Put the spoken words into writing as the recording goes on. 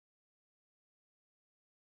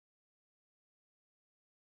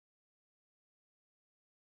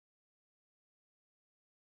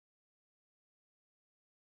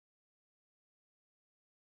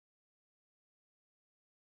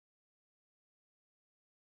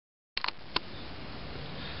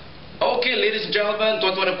and gentlemen,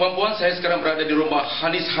 tuan-tuan dan puan-puan, saya sekarang berada di rumah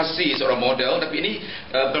Hafeez Hafeez, seorang model. Tapi ini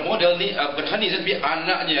bermodel ni berhanis, tapi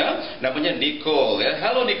anaknya namanya Nicole. Ya.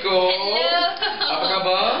 Hello Nicole. Hello. Apa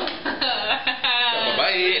khabar?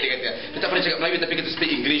 Baik, dia kata. Kita pernah cakap Melayu tapi kita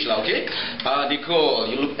speak English lah, okay? Nicole,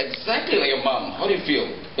 you look exactly like your mom. How do you feel?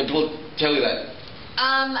 If people tell you that.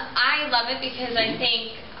 I love it because I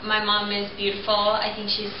think my mom is beautiful. I think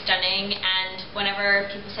she's stunning, and whenever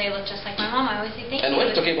people say I look just like my mom, I always say thank you. And what are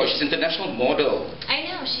you talking about? She's an international model. I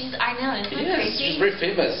know, isn't that yes, crazy? She's very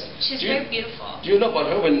famous. She's very beautiful. Do you know about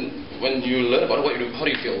her when you learn about her? How do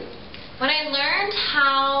you feel? When I learned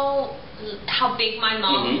how big my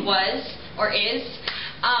mom was or is,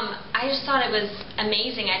 I just thought it was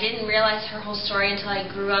amazing. I didn't realize her whole story until I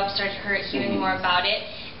grew up, started hearing more about it,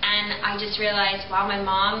 and I just realized, wow, my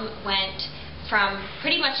mom went from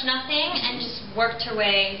pretty much nothing and just worked her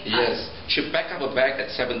way up. Yes, she packed up a bag at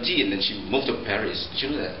 17 and she moved to Paris. Did you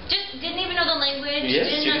know that? Just didn't even know the language, yes,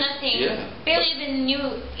 didn't know nothing, barely even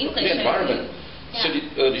knew English. The environment. Yeah.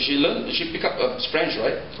 So did she learn? Did she pick up French,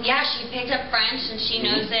 right? Yeah, she picked up French and she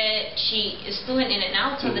knows it. She is fluent in it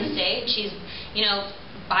now to this day. She's,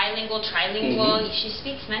 bilingual, trilingual. She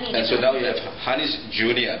speaks many. And so now you have Hafeez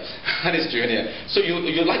Jr. Hafeez Jr. So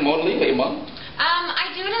you like modeling like your mom? I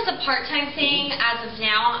do it as a part-time thing. As of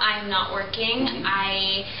now, I'm not working.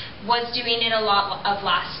 I was doing it a lot of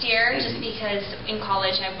last year just because in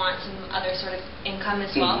college I want some other sort of income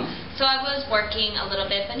as well. So I was working a little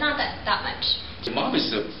bit, but not that much. Your mom is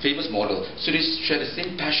a famous model, so they share the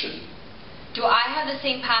same passion. Do I have the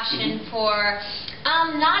same passion for,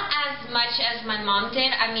 not as much as my mom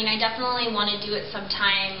did. I mean, I definitely want to do it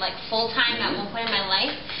sometime, like full-time at one point in my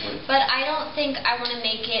life. But I don't think I want to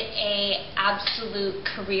make it a absolute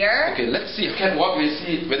career. Okay, let's see. Catwalk, we'll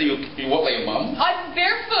see whether you walk like your mom. I'm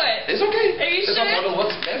barefoot. It's okay. Are you sure? That's model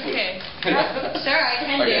walks barefoot. Okay. Sure, I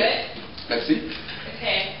can do it. Let's see.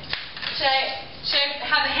 Okay. Should I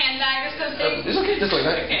have a handbag or something? It's okay, just like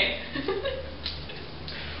that. Okay.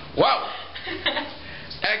 Wow.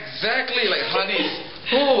 Exactly like Hafeez.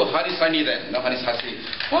 Oh, Hafeez Hani then. No, Hafeez Hafeez.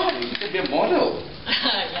 Wow, you could be a model.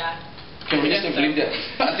 Yeah. Can we just name Linda?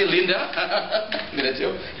 Auntie Linda? Did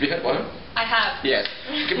you? Have you heard about her? I have. Yes.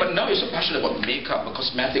 Okay, but now you're so passionate about makeup and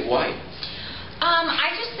cosmetic. Why?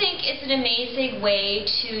 I just think it's an amazing way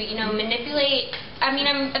to, manipulate. I mean,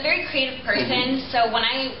 I'm a very creative person, so when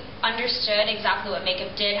I understood exactly what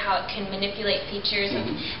makeup did, how it can manipulate features,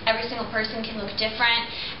 and every single person can look different,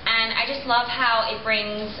 and I just love how it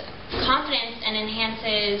brings confidence and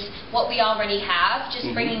enhances what we already have,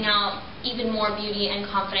 just bringing out even more beauty and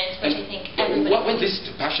confidence, which I think everybody. When this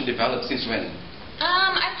passion developed, since when?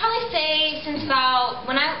 I'd probably say since about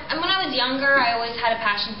when I was younger, I always had a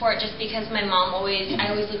passion for it just because my mom I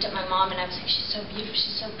always looked at my mom and I was like, she's so beautiful,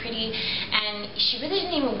 she's so pretty, and she really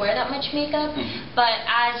didn't even wear that much makeup. But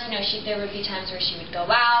as there would be times where she would go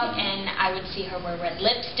out and I would see her wear red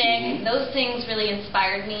lipstick, and those things really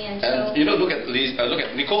inspired me. And so look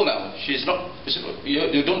at Nicole now. She's not.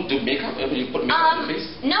 You don't do makeup. You put makeup on your face.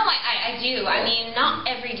 No, I do. I mean, not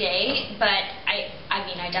every day, but I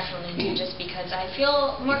mean, I definitely do just because I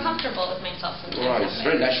feel more comfortable with myself sometimes. Right, it's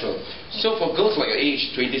very natural. So for girls like your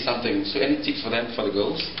age, 20-something, so any tips for them, for the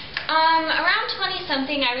girls? Around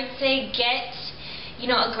 20-something, I would say get,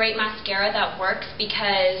 a great mascara that works,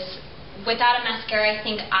 because without a mascara, I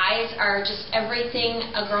think eyes are just everything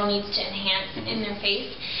a girl needs to enhance in their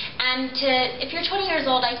face. And if you're 20 years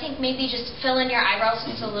old, I think maybe just fill in your eyebrows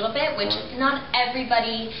just a little bit, which not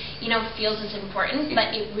everybody, feels is important,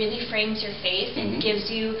 but it really frames your face and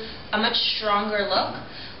gives you a much stronger look,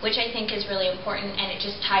 which I think is really important, and it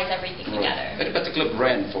just ties everything together. Any particular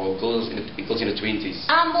brand for girls in the 20s?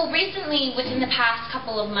 Well, recently, within the past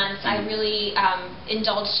couple of months, I really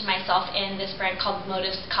indulged myself in this brand called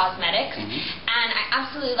Motives Cosmetics, and I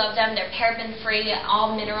absolutely love them. They're paraben-free,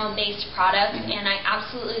 all mineral-based products, and I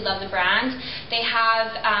absolutely love the brand. They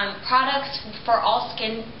have products for all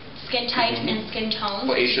skin types and skin tones.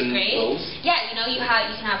 For Asian girls? Yeah, you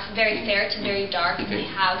can have very fair to very dark, and they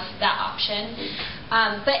have that option.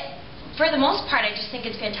 But for the most part, I just think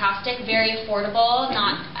it's fantastic, very affordable,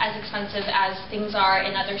 not as expensive as things are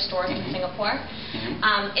in other stores in Singapore.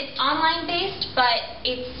 It's online based, but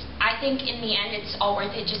I think in the end it's all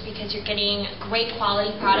worth it just because you're getting great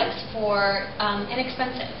quality products for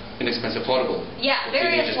inexpensive. Inexpensive, affordable. Yeah,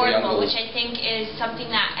 very affordable, which I think is something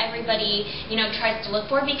that everybody tries to look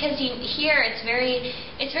for, because here it's very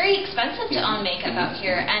expensive to own makeup out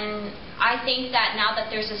here, and I think that now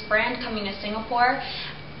that there's this brand coming to Singapore,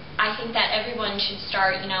 I think that everyone should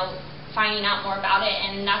start finding out more about it,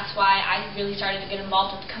 and that's why I really started to get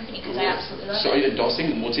involved with the company, because I absolutely love it. So are you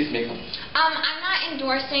endorsing motif makeup? I'm not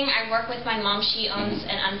endorsing. I work with my mom. She owns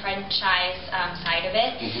an unfranchised side of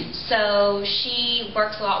it, so she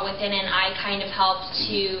works a lot with it, and I kind of help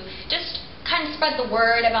to just kind of spread the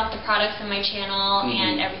word about the products in my channel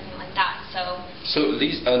and everything like that. So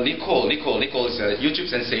Nicole is a YouTube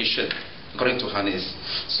sensation, according to Hafeez.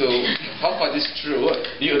 So how far is this true?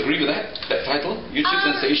 Do you agree with that title, YouTube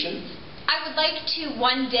sensation? I would like to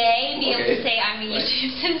one day be able to say I'm a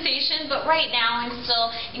YouTube sensation, but right now I'm still,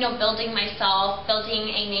 building myself, building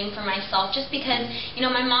a name for myself, just because,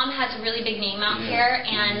 my mom has a really big name out here,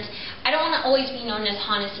 and I don't want to always be known as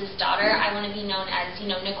Hafeez's daughter. I want to be known as,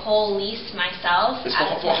 Nicole Elise myself.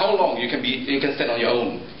 For how long you can stand on your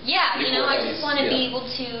own? Yeah, I just want to be able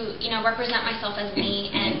to, represent myself as me,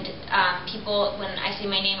 and people, when I say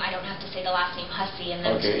my name, I don't have to say the last name Hussey, and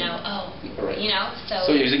then to know,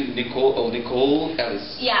 So you're using Nicole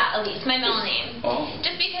Elise? Yeah, Elise, my middle name.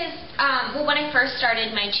 Just because, when I first started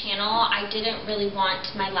my channel, I didn't really want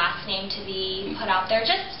my last name to be put out there.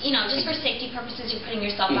 Just, just for safety purposes, you're putting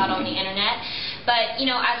yourself out on the internet. But,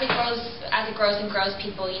 as it grows and grows,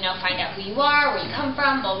 people, find out who you are, where you come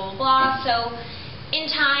from, blah, blah, blah. So in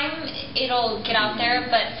time, it'll get out there,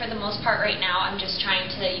 but for the most part right now, I'm just trying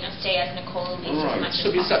to, stay as Nicole Elise as much as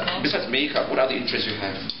possible. Besides makeup, what other interests you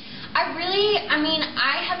have? I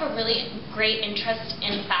have a really great interest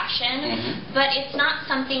in fashion, but it's not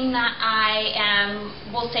something that I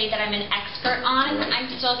will say that I'm an expert on. I'm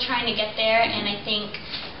still trying to get there, and I think,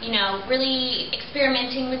 really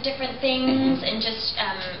experimenting with different things and just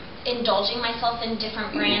indulging myself in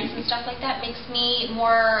different brands and stuff like that makes me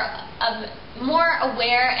more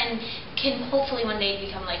aware, and can hopefully one day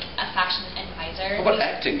become like a fashion advisor. How about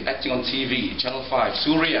acting? Acting on TV, Channel 5,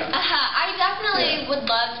 Surya. I definitely would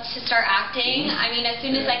love to start acting. As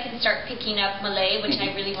soon as I can start picking up Malay, which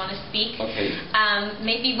I really want to speak.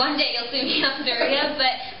 Maybe one day you'll see me on Surya,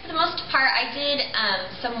 but for the most part, I did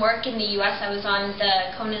some work in the U.S. I was on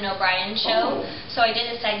the Conan O'Brien show, so I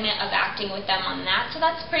did a segment of acting with them on that, so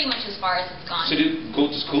that's pretty much as far as it's gone. So did you go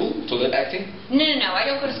to school to learn acting? No, I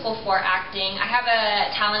don't go to school for acting. I have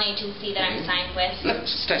a talent agency that I'm signed with.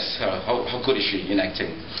 Let's test her. How good is she in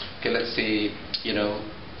acting? Okay, let's say,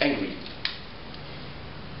 angry.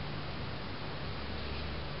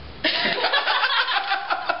 She's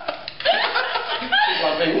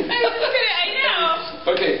laughing. I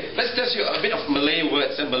know. Okay, let's test you a bit of Malay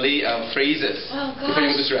words and Malay phrases. Oh gosh. Before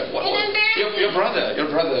you go to Surya. Your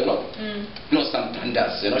brother, knows some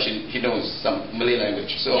tandas. He knows some Malay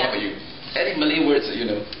language. So how about you? Any Malay words that you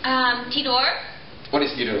know? Tidur. What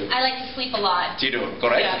is tidur? I like to sleep a lot. Tidur,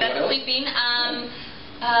 correct? Yeah, that's sleeping.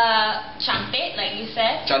 Cantik, like you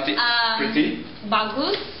said. Cantik, pretty.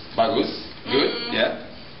 Bagus. Bagus, good, yeah.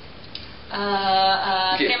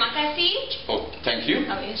 Terima kasih. Oh, thank you.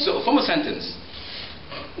 Okay. So, form a sentence.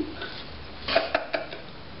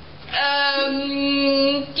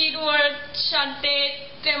 Tidur cantik.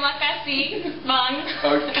 Terima kasih, Bang.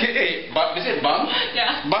 Okay, but is it Bang?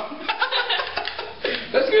 Yeah. Bang.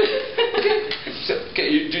 That's good. Okay. So,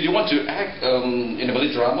 do you want to act in a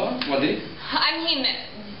Malay drama one day?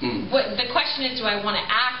 The question is, do I want to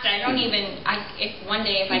act? I don't even. If one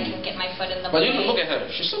day, if I can get my foot in the. But you look at her.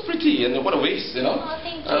 She's so pretty, and what a waste, Oh,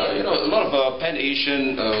 thank you. A lot of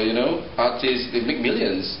Pan-Asian, artists, they make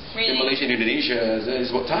millions in Malaysia and Indonesia.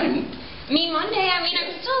 It's what time? One day.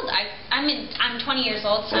 I'm 20 years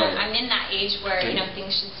old, so I'm in that age where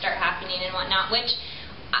things should start happening and whatnot, which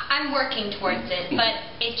I'm working towards it. But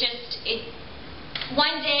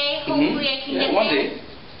one day, hopefully, I can get there.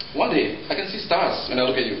 One day, I can see stars when I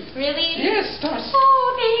look at you. Really? Yes, stars.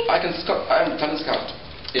 Oh, thanks. I'm a talent scout.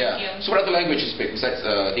 Yeah. Thank you. So what other language you speak besides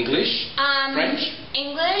English? French?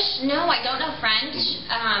 English? No, I don't know French.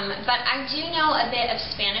 But I do know a bit of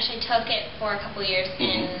Spanish. I took it for a couple years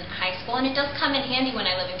in high school, and it does come in handy when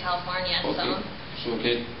I live in California. Okay. So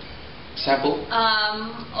sample?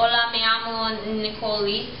 Hola, me llamo Nicole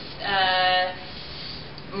Elise.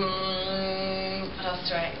 What else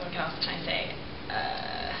can I say?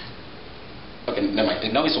 Okay, never mind.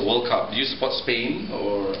 Now it's a World Cup. Do you support Spain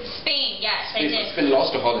or? Spain, yes, I did. Spain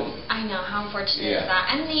lost to Holland. I know, how unfortunate is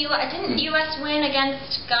that? And the U.S. Didn't U.S. win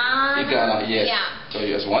against Ghana? Ghana, yes. Yeah. So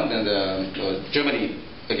U.S. won, and Germany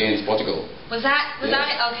against Portugal. Was that it?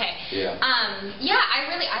 Okay. Yeah.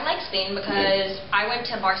 I like Spain because I went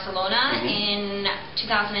to Barcelona in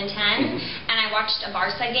 2010 and I watched a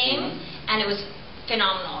Barca game and it was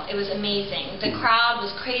phenomenal. It was amazing. The crowd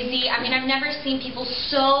was crazy. I've never seen people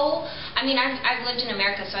so. I've lived in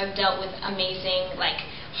America, so I've dealt with amazing,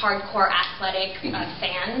 hardcore athletic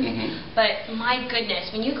fans. But my goodness,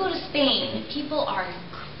 when you go to Spain, people are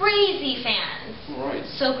crazy fans. Right.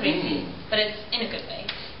 So crazy, but it's in a good way.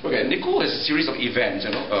 Okay, Nicole has a series of events,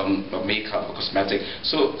 makeup, cosmetic.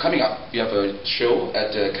 So coming up, you have a show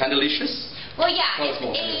at CANDYLICIOUS. Well, yeah,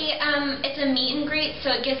 it's a meet and greet,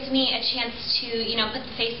 so it gives me a chance to, put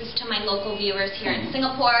the faces to my local viewers here in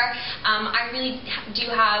Singapore. I really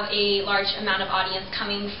do have a large amount of audience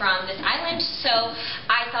coming from this island, so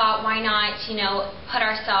I thought, why not, put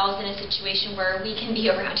ourselves in a situation where we can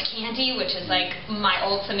be around candy, which is like my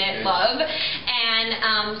ultimate love, and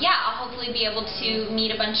I'll hopefully be able to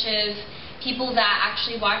meet a bunch of people that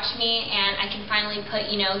actually watch me, and I can finally put,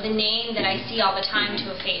 the name that I see all the time to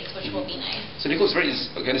a face, which will be nice. So Nicole's very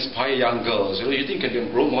can inspire young girls. You think you can be a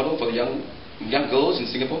role model for the young girls in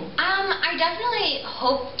Singapore? I definitely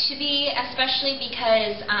hope to be, especially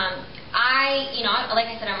because like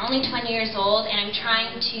I said, I'm only 20 years old, and I'm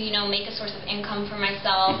trying to, make a source of income for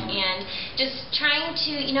myself, and just trying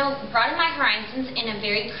to, broaden my horizons in a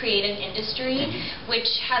very creative industry, which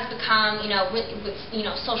has become, with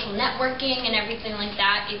social networking and everything like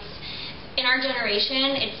that. It's in our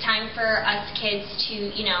generation. It's time for us kids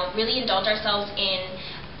to, really indulge ourselves in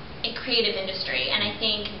a creative industry, and I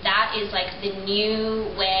think that is like the new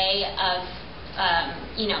way of,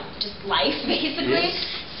 just life, basically.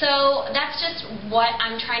 Yes. So that's just what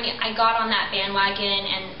I'm trying to, I got on that bandwagon,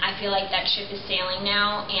 and I feel like that ship is sailing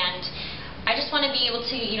now, and I just want to be able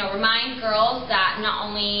to, remind girls that not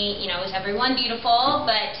only, is everyone beautiful,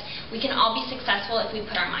 but we can all be successful if we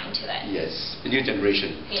put our mind to it. Yes, the new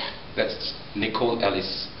generation. Yeah. That's Nicole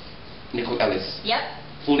Elise. Nicole Elise.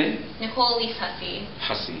 Yep. Full name? Nicole Elise Hussey.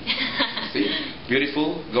 Hussey. See?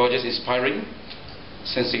 Beautiful, gorgeous, inspiring.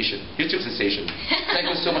 Sensation. YouTube sensation. Thank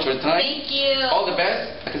you so much for the time. Thank you. All the best.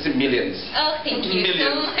 I can say millions. Oh, thank you millions.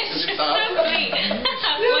 so much.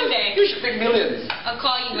 One day. You should make millions. I'll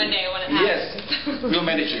call you one day when it happens. Yes. We'll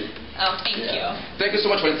manage you. Oh, thank you. Thank you so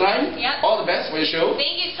much for the time. Yep. All the best for your show.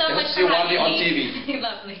 Thank you so much for having me. See you one day on TV.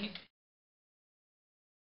 Lovely.